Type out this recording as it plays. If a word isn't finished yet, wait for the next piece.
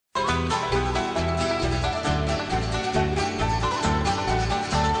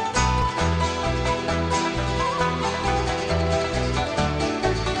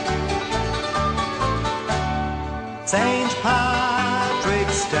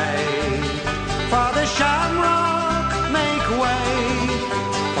stay. For the shamrock make way,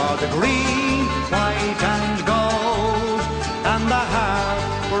 for the green, white and gold, and the harp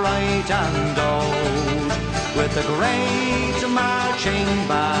bright and old, with the great marching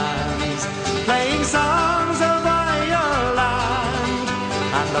bands playing songs of Ireland,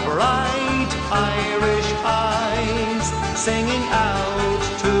 and the bright Irish eyes singing out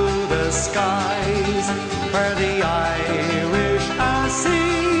to the skies. Where the Irish are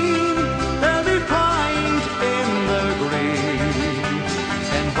seen, there'll be pride in the green.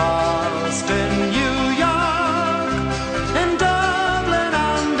 In Boston, New York, in Dublin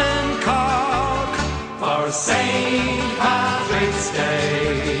and in Cork, for St. Patrick's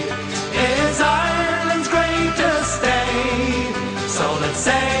Day is Ireland's greatest day. So let's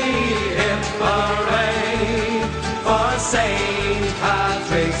say hip hooray for St.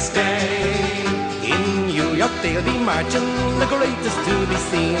 Patrick's Day. They'll be marching, the greatest to be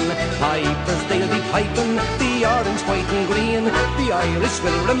seen. Pipers, they'll be piping, the orange, white and green. The Irish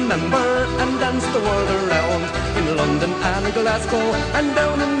will remember and dance the world around, in London and Glasgow and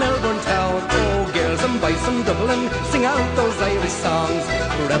down in Melbourne town. Oh, girls and boys from Dublin, sing out those Irish songs.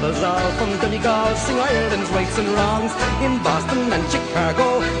 Rebels all from Donegal, sing Ireland's rights and wrongs. In Boston and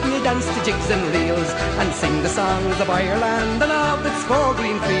Chicago, we'll dance to jigs and reels, and sing the songs of Ireland and of its four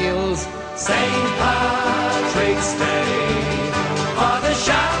green fields. St. Patrick's Day, for the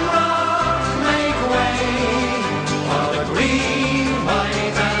shamrock make way, for the green,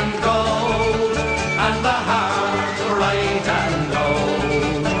 white and gold, and the harp bright and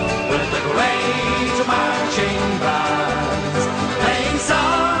old, with the great marching bands playing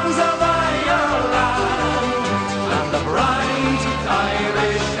songs of Ireland, and the bright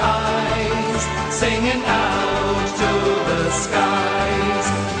Irish eyes singing out to the skies.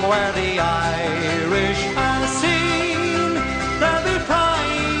 Where the Irish are seen, there'll be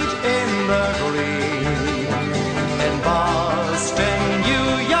pride in the green. In Boston, New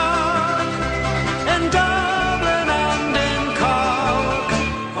York, in Dublin and in Cork,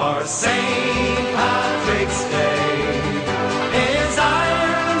 for St. Patrick's Day is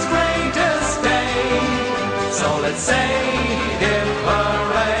Ireland's greatest day. So let's say hip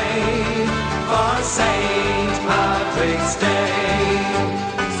hooray for St. Patrick's Day.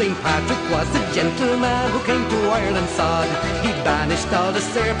 St. Patrick was the gentleman who came to Ireland sod. He banished all the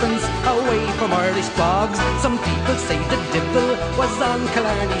serpents away from Irish bogs. Some people say the devil was on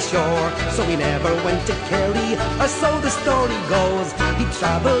Killarney shore, so he never went to Kerry, or so the story goes. He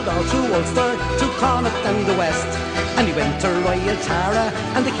travelled all through Ulster to Connacht and the West, and he went to Royal Tara,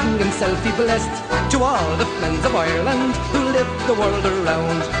 and the king himself he blessed. To all the friends of Ireland who live the world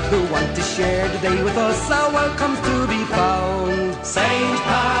around, who want to share the day with us, our welcome's to be found. St.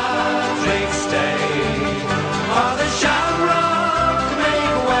 Patrick's Day, for the shamrock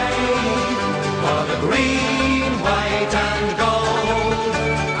make way, for the green, white and gold,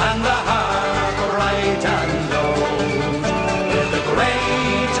 and the harp bright and old, with the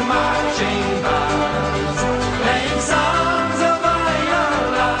great marching bands playing songs of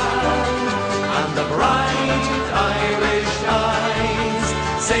Ireland, and the bright Irish eyes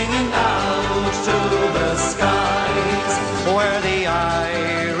singing out to the skies. Where the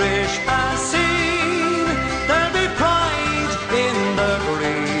Irish are seen, there'll be pride in the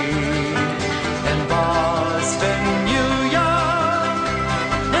green. In Boston, New York,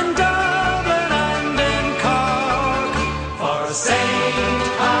 in Dublin and in Cork, for St.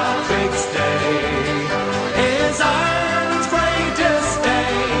 Patrick's Day is Ireland's greatest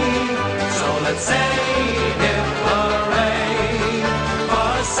day. So let's say hip hooray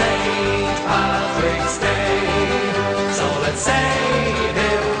for St. Patrick's Day. So let's say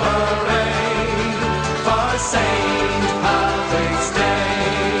hip hooray for St. Patrick's Day.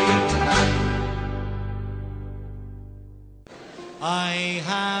 I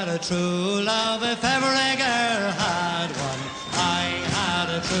had a true love, if ever a girl had one. I had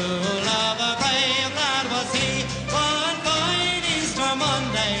a true love, a brave lad was he. One fine Easter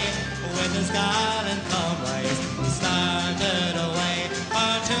Monday, when the scarlet cowboys started away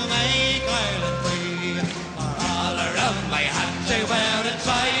for to make Ireland free. For all around my hat they wear a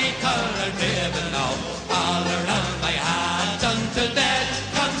tri-coloured ribbon now. All around my hat until death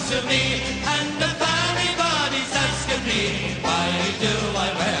comes to me. And if anybody's asking me why do I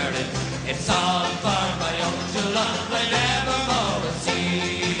wear it, it's all for my own true love I never more will see.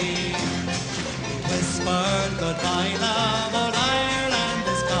 He whispered goodbye, love, old Ireland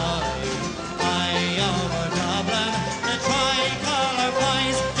is calling. I over Dublin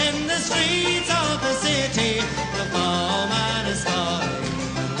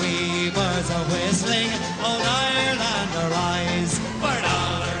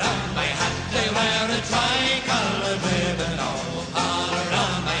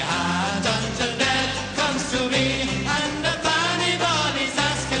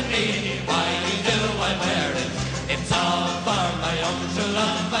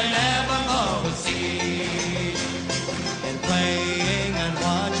love I never more will see. In praying and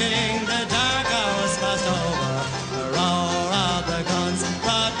watching the dark hours passed over, the roar of the guns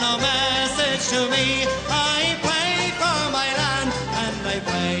brought no message to me. I prayed for my land and I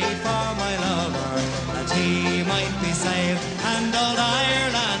prayed for